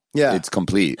then it's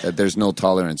complete. There's no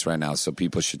tolerance right now. So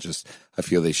people I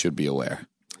feel they should be aware.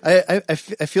 I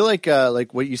feel like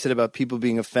what you said about people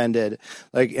being offended,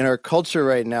 like in our culture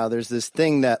right now, there's this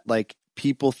thing that like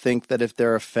people think that if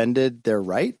they're offended, they're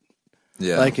right.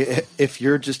 Yeah. Like if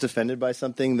you're just offended by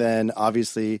something, then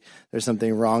obviously there's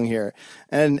something wrong here.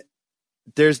 And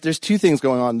there's two things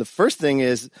going on. The first thing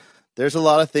is there's a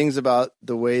lot of things about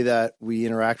the way that we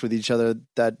interact with each other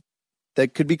that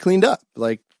could be cleaned up.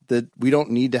 Like that we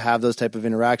don't need to have those type of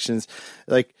interactions.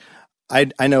 Like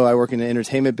I know I work in the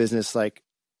entertainment business, like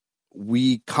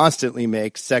we constantly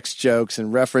make sex jokes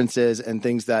and references and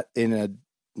things that in a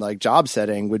like job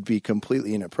setting would be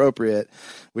completely inappropriate,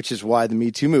 which is why the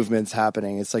Me Too movement's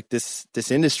happening. It's like this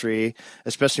industry,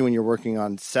 especially when you're working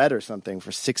on set or something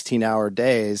for 16-hour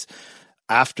days,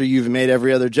 after you've made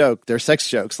every other joke, there's sex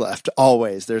jokes left.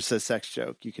 Always there's a sex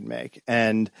joke you can make.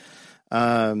 And,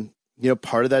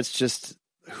 part of that's just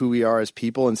who we are as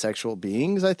people and sexual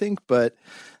beings, I think, but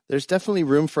there's definitely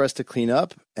room for us to clean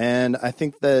up. And I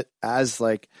think that as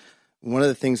like one of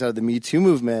the things out of the Me Too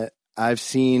movement, I've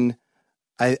seen,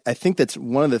 I think that's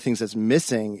one of the things that's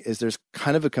missing is there's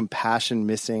kind of a compassion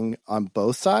missing on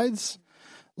both sides.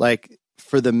 Like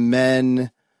for the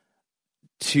men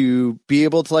to be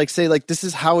able to like say like, this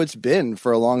is how it's been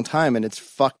for a long time and it's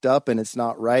fucked up and it's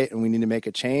not right. And we need to make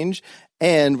a change.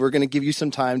 And we're going to give you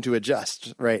some time to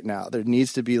adjust right now. There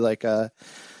needs to be like a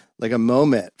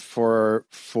moment for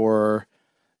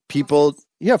people,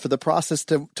 for the process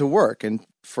to work and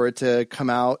for it to come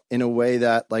out in a way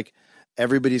that like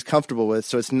everybody's comfortable with.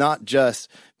 So it's not just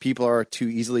people are too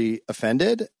easily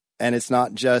offended and it's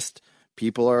not just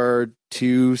people are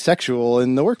too sexual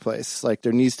in the workplace. Like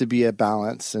there needs to be a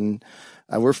balance and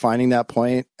we're finding that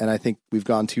point. And I think we've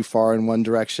gone too far in one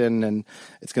direction and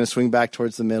it's going to swing back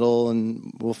towards the middle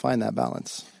and we'll find that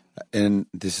balance. And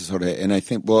this is sort of, and I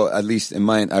think, well, at least in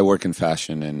mine, I work in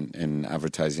fashion and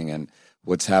advertising, and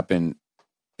what's happened,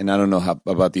 and I don't know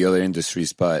about the other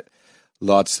industries, but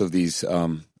lots of these,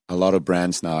 a lot of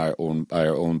brands now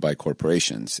are owned by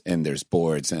corporations, and there's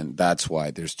boards, and that's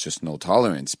why there's just no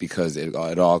tolerance, because it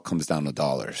all comes down to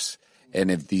dollars. And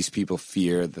if these people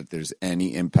fear that there's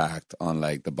any impact on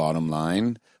like the bottom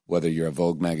line, whether you're a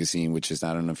Vogue magazine, which is,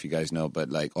 I don't know if you guys know, but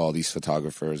like all these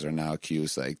photographers are now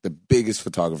accused. Like the biggest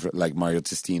photographer, like Mario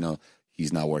Testino,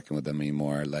 he's not working with them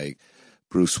anymore. Like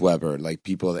Bruce Weber, like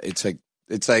people, it's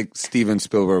like Steven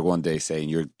Spielberg one day saying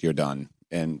you're done,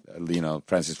 and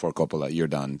Francis Ford Coppola, you're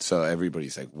done. So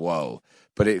everybody's like, whoa.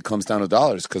 But it comes down to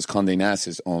dollars, because Condé Nast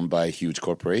is owned by huge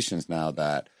corporations now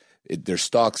that there's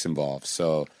stocks involved.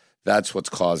 So that's what's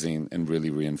causing and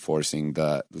really reinforcing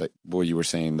the, like what you were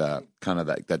saying, that kind of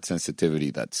that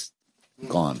sensitivity that's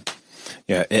gone.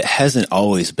 Yeah, it hasn't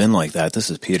always been like that.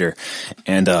 This is Peter.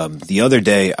 And the other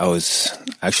day I was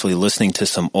actually listening to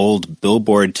some old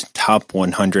Billboard Top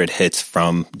 100 hits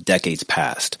from decades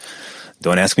past.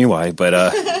 Don't ask me why, but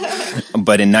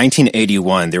in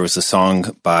 1981 there was a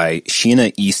song by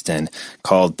Sheena Easton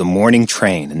called "The Morning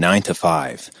Train, 9 to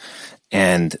 5."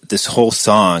 And this whole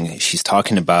song, she's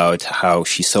talking about how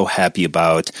she's so happy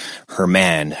about her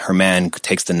man. Her man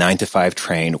takes the 9 to 5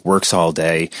 train, works all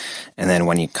day, and then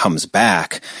when he comes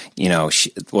back,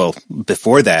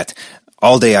 before that,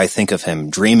 all day I think of him,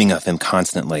 dreaming of him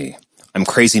constantly. I'm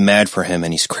crazy mad for him,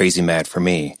 and he's crazy mad for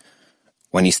me.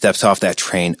 When he steps off that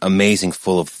train, amazing,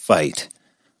 full of fight.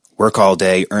 Work all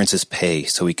day, earns his pay,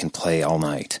 so he can play all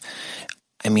night.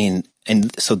 I mean,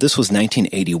 and so this was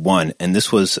 1981, and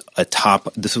this was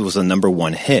a number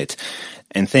one hit.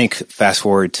 And fast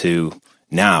forward to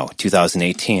now,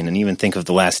 2018, and even think of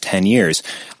the last 10 years,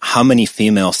 how many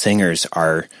female singers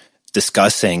are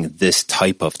discussing this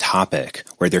type of topic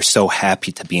where they're so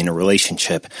happy to be in a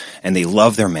relationship and they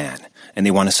love their man and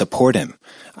they want to support him.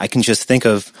 I can just think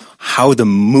of how the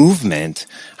movement,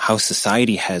 how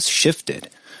society has shifted.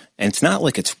 And it's not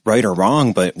like it's right or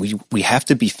wrong, but we have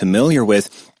to be familiar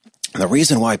with the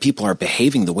reason why people are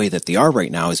behaving the way that they are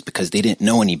right now is because they didn't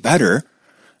know any better.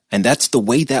 And that's the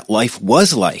way that life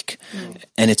was like.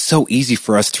 And it's so easy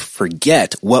for us to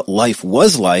forget what life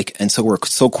was like. And so we're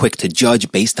so quick to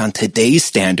judge based on today's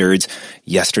standards,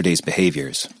 yesterday's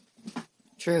behaviors.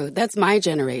 True. That's my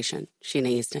generation, Sheena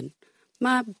Easton.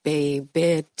 My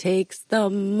baby takes the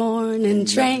morning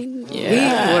train.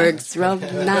 Yeah. He works from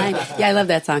 9. Yeah, I love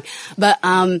that song. But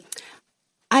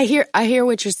I hear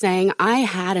what you're saying. I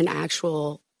had an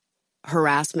actual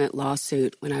harassment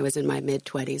lawsuit when I was in my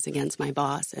mid-20s against my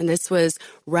boss. And this was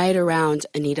right around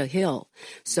Anita Hill.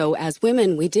 So as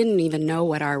women, we didn't even know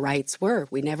what our rights were.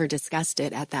 We never discussed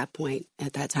it at that point,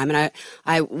 at that time. And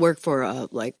I worked for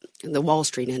the Wall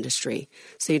Street industry.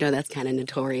 So, that's kind of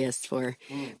notorious for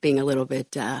being a little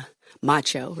bit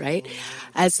macho, right?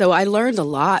 And so I learned a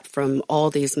lot from all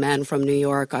these men from New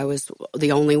York. I was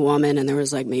the only woman, and there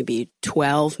was maybe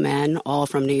 12 men, all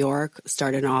from New York,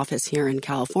 started an office here in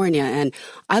California. And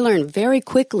I learned very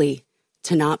quickly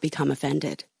to not become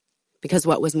offended, because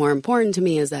what was more important to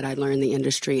me is that I learn the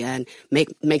industry and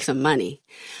make some money.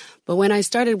 But when I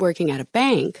started working at a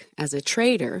bank as a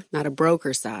trader, not a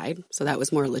broker side, so that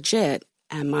was more legit,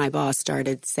 and my boss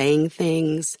started saying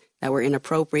things that were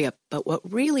inappropriate. But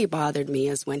what really bothered me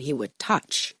is when he would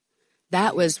touch.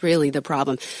 That was really the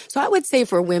problem. So I would say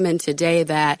for women today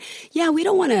that, we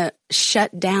don't want to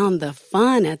shut down the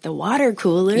fun at the water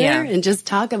cooler and just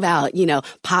talk about,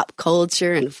 pop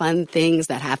culture and fun things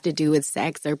that have to do with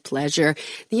sex or pleasure.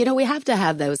 We have to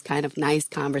have those kind of nice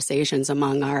conversations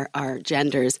among our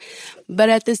genders. But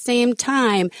at the same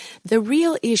time, the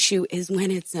real issue is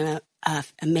when it's a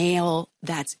male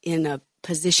that's in a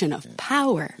position of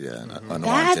power.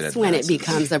 That's when it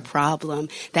becomes a problem,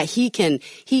 that he can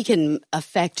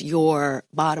affect your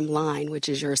bottom line, which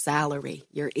is your salary,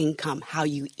 your income, how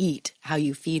you eat, how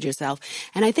you feed yourself.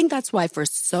 And I think that's why for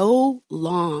so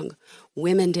long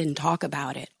women didn't talk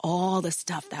about it, all the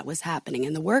stuff that was happening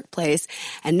in the workplace.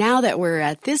 And now that we're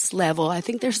at this level, I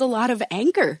think there's a lot of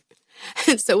anger.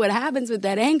 And so what happens with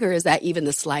that anger is that even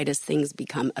the slightest things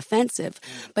become offensive,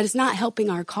 but it's not helping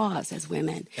our cause as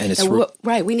women. And it's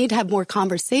right. We need to have more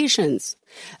conversations,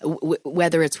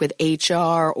 whether it's with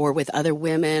HR or with other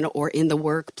women or in the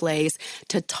workplace,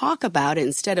 to talk about it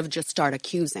instead of just start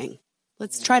accusing.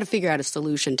 Let's try to figure out a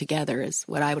solution together is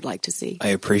what I would like to see. I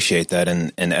appreciate that.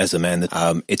 And as a man,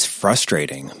 it's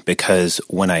frustrating because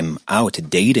when I'm out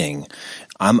dating,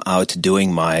 I'm out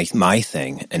doing my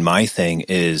thing. And my thing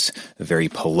is very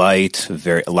polite,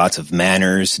 lots of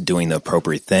manners, doing the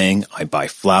appropriate thing. I buy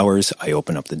flowers. I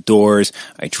open up the doors.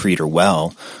 I treat her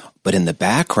well. But in the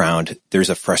background, there's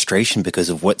a frustration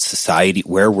because of what society,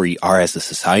 where we are as a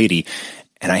society.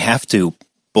 And I have to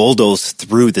bulldoze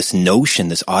through this notion,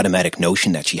 this automatic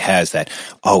notion that she has that,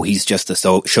 oh, he's just a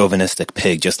chauvinistic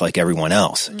pig, just like everyone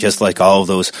else, just like all of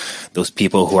those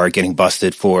people who are getting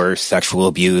busted for sexual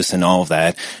abuse and all of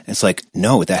that. And it's like,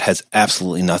 no, that has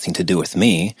absolutely nothing to do with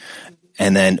me.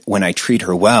 And then when I treat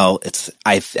her well,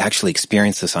 I've actually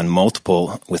experienced this on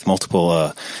multiple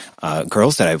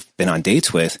girls that I've been on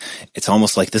dates with. It's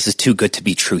almost like this is too good to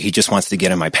be true. He just wants to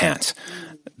get in my pants.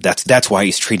 That's why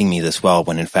he's treating me this well,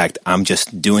 when in fact I'm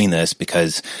just doing this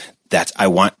because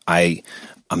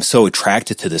I'm so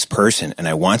attracted to this person and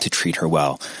I want to treat her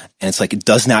well. And it's like it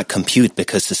does not compute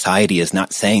because society is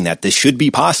not saying that this should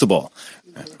be possible.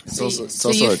 It's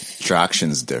also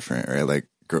attraction's different, right? Like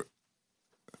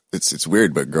it's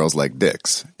weird, but girls like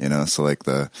dicks, you know. So like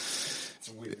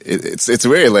it's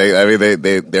weird. Like I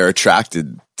mean, they're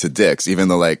attracted to dicks, even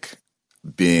though like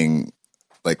being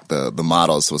like the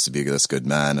model is supposed to be this good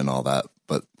man and all that,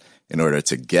 but in order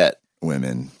to get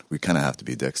women, we kind of have to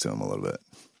be dicks to them a little bit.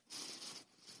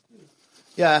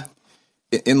 Yeah,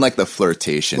 in like the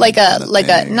flirtation, like a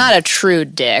not a true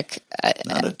dick,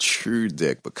 not a true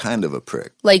dick, but kind of a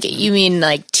prick. Like you mean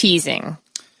like teasing.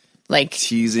 Like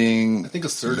teasing, I think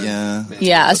assertive.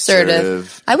 Yeah,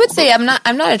 assertive. I would say I'm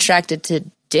not attracted to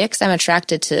dicks. I'm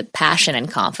attracted to passion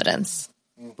and confidence.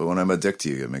 But when I'm a dick to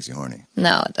you, it makes you horny.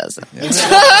 No, it doesn't. Yeah.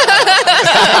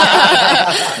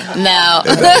 No,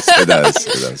 it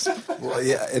does. Well,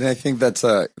 yeah, and I think that's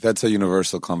a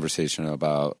universal conversation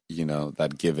about, you know,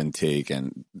 that give and take,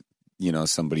 and you know,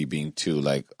 somebody being too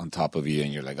like on top of you,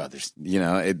 and you're like, oh, there's, you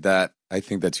know, that I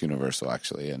think that's universal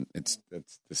actually, and it's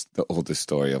the oldest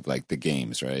story of like the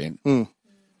games, right? Well,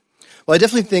 I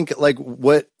definitely think like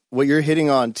what you're hitting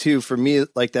on too. For me,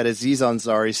 like that Aziz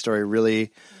Ansari story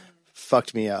really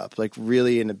fucked me up, like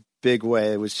really in a big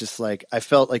way. It was just like I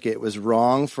felt like it was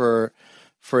wrong for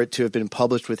it to have been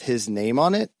published with his name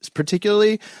on it,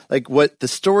 particularly like what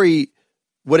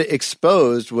it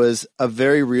exposed was a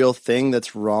very real thing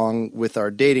that's wrong with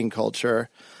our dating culture.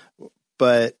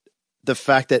 But the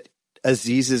fact that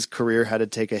Aziz's career had to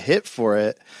take a hit for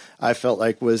it, I felt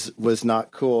like was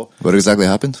not cool. What exactly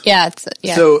happened? Yeah.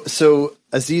 So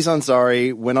Aziz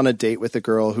Ansari went on a date with a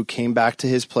girl who came back to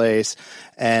his place,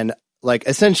 and like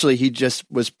essentially he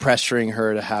just was pressuring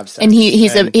her to have sex. And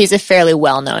he's a fairly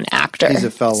well-known actor. He's a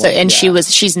fellow. So, and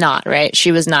she's not, right?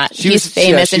 She was not. He's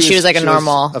famous, and she was like a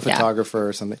normal photographer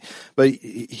or something. But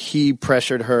he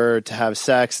pressured her to have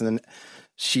sex, and then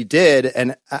she did,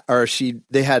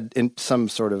 they had some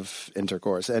sort of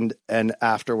intercourse, and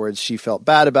afterwards she felt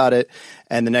bad about it,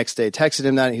 and the next day texted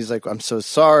him that, and he's like, I'm so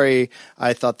sorry,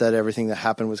 I thought that everything that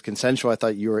happened was consensual, I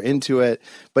thought you were into it,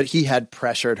 but he had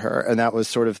pressured her, and that was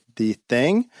sort of the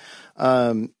thing.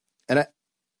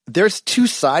 There's two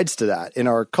sides to that in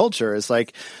our culture. It's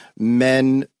like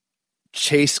men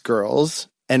chase girls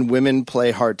and women play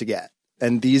hard to get,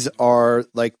 and these are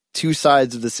like two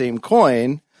sides of the same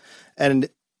coin. And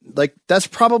like, that's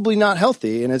probably not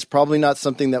healthy, and it's probably not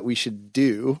something that we should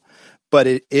do, but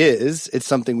it's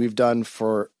something we've done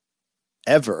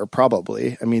forever,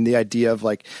 probably. I mean, the idea of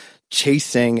like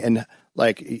chasing and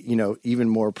like, you know, even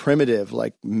more primitive,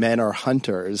 like men are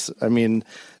hunters. I mean,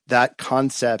 that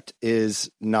concept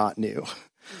is not new.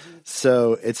 Mm-hmm.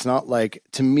 So it's not like,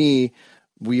 to me,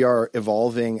 we are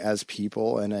evolving as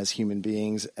people and as human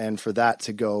beings, and for that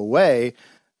to go away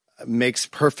makes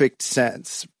perfect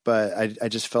sense. But I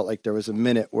just felt like there was a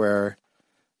minute where,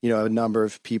 you know, a number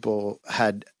of people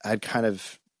had kind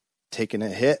of taken a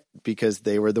hit because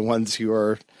they were the ones who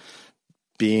are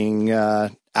being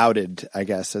outed, I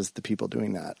guess, as the people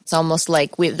doing that. It's almost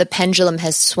like the pendulum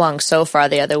has swung so far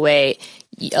the other way.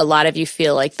 A lot of you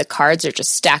feel like the cards are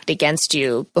just stacked against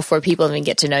you before people even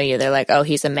get to know you. They're like, oh,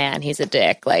 he's a man, he's a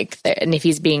dick. Like, and if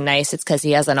he's being nice, it's because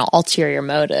he has an ulterior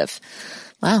motive.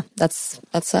 Wow, that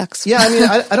sucks. Yeah, I mean,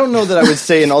 I don't know that I would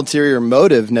say an ulterior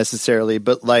motive necessarily,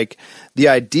 but like the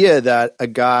idea that a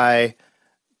guy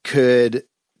could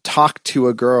talk to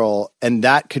a girl and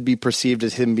that could be perceived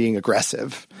as him being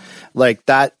aggressive, like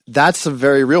that's a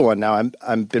very real one. Now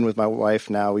I'm been with my wife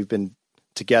now. We've been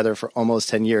together for almost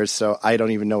 10 years, so I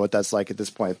don't even know what that's like at this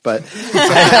point. But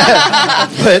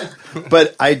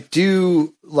but I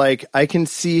do, like, I can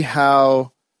see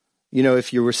how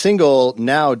if you were single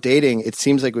now dating, it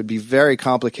seems like it would be very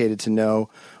complicated to know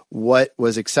what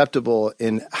was acceptable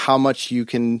and how much you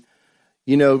can,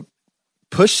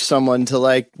 push someone to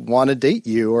like want to date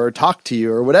you or talk to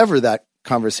you or whatever that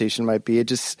conversation might be.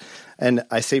 And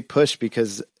I say push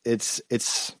because it's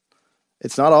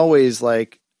not always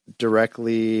like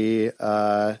directly,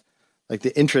 like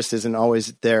the interest isn't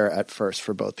always there at first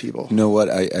for both people. You know what?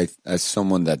 I as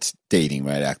someone that's dating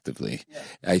right actively,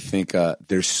 I think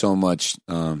there's so much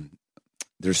noise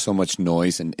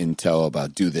and intel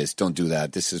about do this, don't do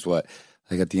that. This is what.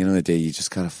 Like at the end of the day, you just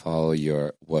gotta follow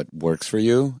what works for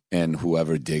you, and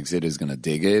whoever digs it is gonna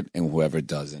dig it, and whoever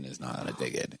doesn't is not gonna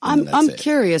dig it. I'm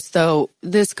curious though.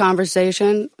 This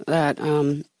conversation that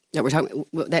we're talking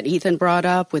that Ethan brought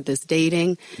up with this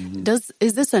dating, is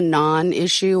this a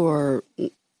non-issue or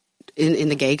in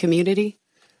the gay community?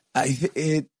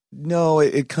 It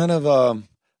kind of.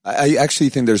 I actually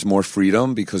think there's more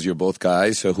freedom because you're both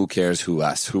guys, so who cares who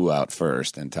asks who out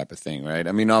first and type of thing, right?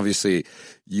 I mean, obviously,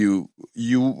 I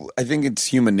think it's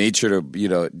human nature to,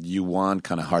 you want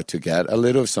kind of hard to get a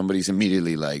little. If somebody's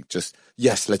immediately like, just,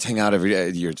 yes, let's hang out every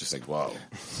day, you're just like, whoa.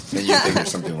 And you think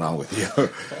there's something wrong with you.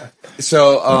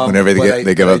 So, whenever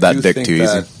they give up that dick too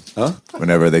easy. Huh?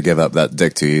 Whenever they give up that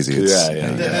dick too easy, it's,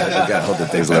 yeah. You gotta hold the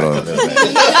dick a little bit.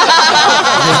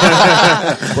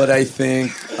 But I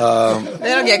think they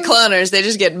don't get cloners; they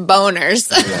just get boners.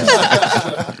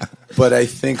 But I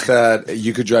think that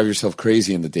you could drive yourself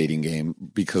crazy in the dating game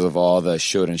because of all the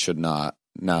should and should not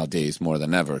nowadays more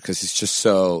than ever. Because it's just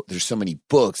there's so many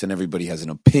books and everybody has an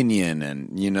opinion,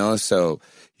 and so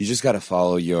you just got to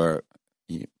follow your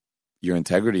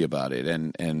integrity about it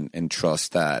and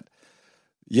trust that.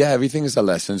 Yeah, everything is a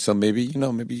lesson. So maybe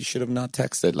you should have not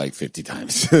texted like 50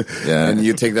 times. Yeah. And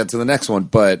you take that to the next one.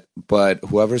 But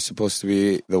whoever's supposed to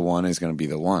be the one is going to be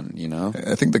the one,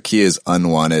 I think the key is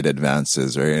unwanted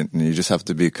advances, right? And you just have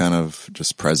to be kind of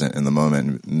just present in the moment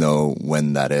and know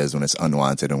when that is, when it's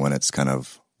unwanted and when it's kind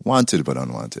of wanted but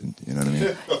unwanted. You know what I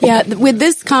mean? Yeah, with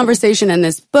this conversation and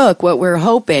this book, what we're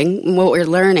hoping, what we're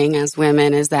learning as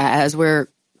women is that as we're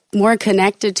more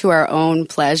connected to our own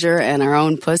pleasure and our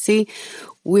own pussy,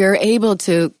 we're able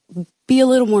to be a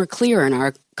little more clear in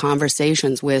our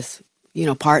conversations with,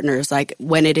 partners. Like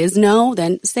when it is no,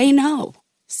 then say no.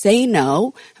 Say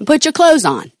no and put your clothes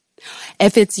on.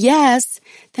 If it's yes,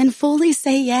 then fully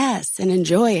say yes and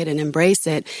enjoy it and embrace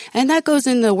it. And that goes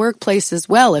in the workplace as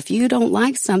well. If you don't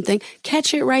like something,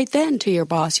 catch it right then to your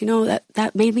boss.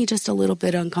 That made me just a little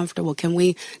bit uncomfortable. Can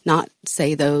we not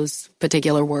say those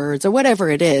particular words or whatever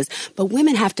it is? But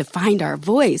women have to find our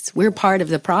voice. We're part of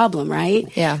the problem,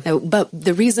 right? Yeah. But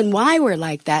the reason why we're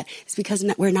like that is because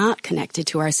we're not connected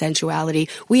to our sensuality.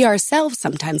 We ourselves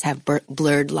sometimes have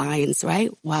blurred lines,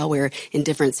 right? While we're in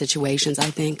different situations,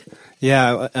 I think.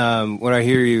 Yeah. What I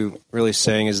hear you really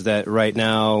saying is that right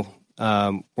now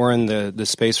we're in the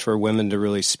space for women to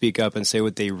really speak up and say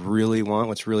what they really want,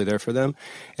 what's really there for them.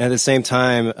 And at the same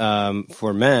time,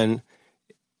 for men,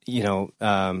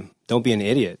 don't be an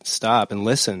idiot. Stop and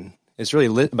listen. It's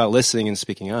really about listening and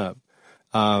speaking up.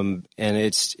 And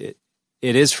it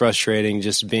is frustrating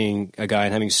just being a guy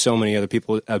and having so many other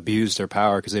people abuse their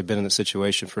power because they've been in the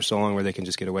situation for so long where they can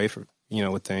just get away from,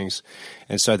 with things.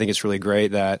 And so I think it's really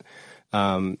great that,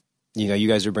 you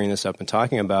guys are bringing this up and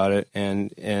talking about it,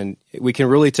 and we can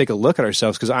really take a look at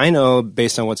ourselves because I know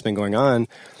based on what's been going on,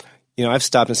 I've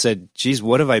stopped and said, geez,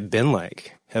 what have I been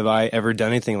like? Have I ever done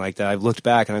anything like that? I've looked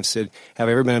back and I've said, have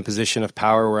I ever been in a position of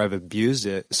power where I've abused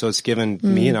it? So it's given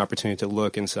me an opportunity to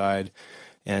look inside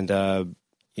and,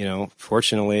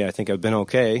 fortunately I think I've been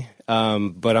okay.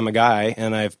 But I'm a guy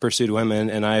and I've pursued women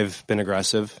and I've been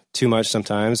aggressive too much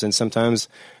sometimes. And sometimes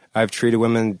I've treated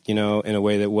women, in a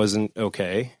way that wasn't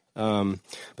okay. But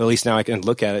at least now I can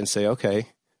look at it and say, okay,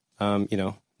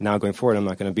 now going forward, I'm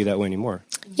not going to be that way anymore.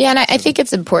 Yeah. And I think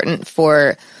it's important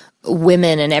for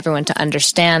women and everyone to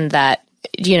understand that,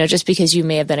 just because you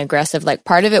may have been aggressive, like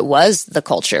part of it was the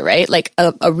culture, right? Like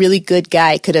a really good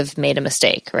guy could have made a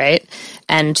mistake, right?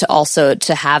 And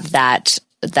to have that,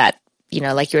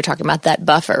 like you were talking about that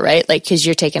buffer, right? Like, cause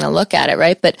you're taking a look at it,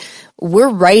 right? But we're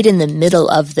right in the middle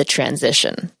of the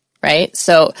transition, right?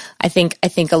 So I think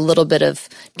a little bit of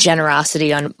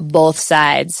generosity on both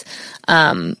sides,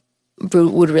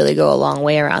 would really go a long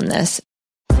way around this.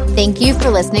 Thank you for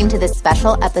listening to this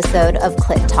special episode of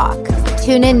Clit Talk.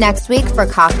 Tune in next week for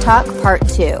Cock Talk Part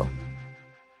 2.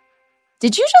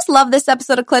 Did you just love this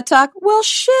episode of Clit Talk? Well,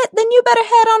 shit, then you better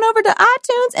head on over to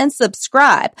iTunes and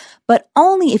subscribe, but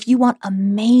only if you want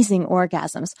amazing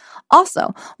orgasms.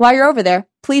 Also, while you're over there,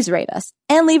 please rate us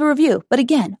and leave a review. But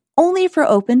again, only if you're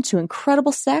open to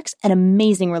incredible sex and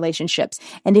amazing relationships.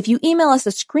 And if you email us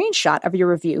a screenshot of your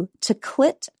review to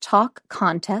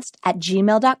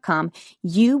clittalkcontest@gmail.com,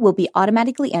 you will be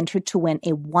automatically entered to win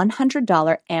a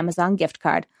 $100 Amazon gift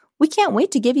card. We can't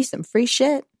wait to give you some free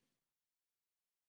shit.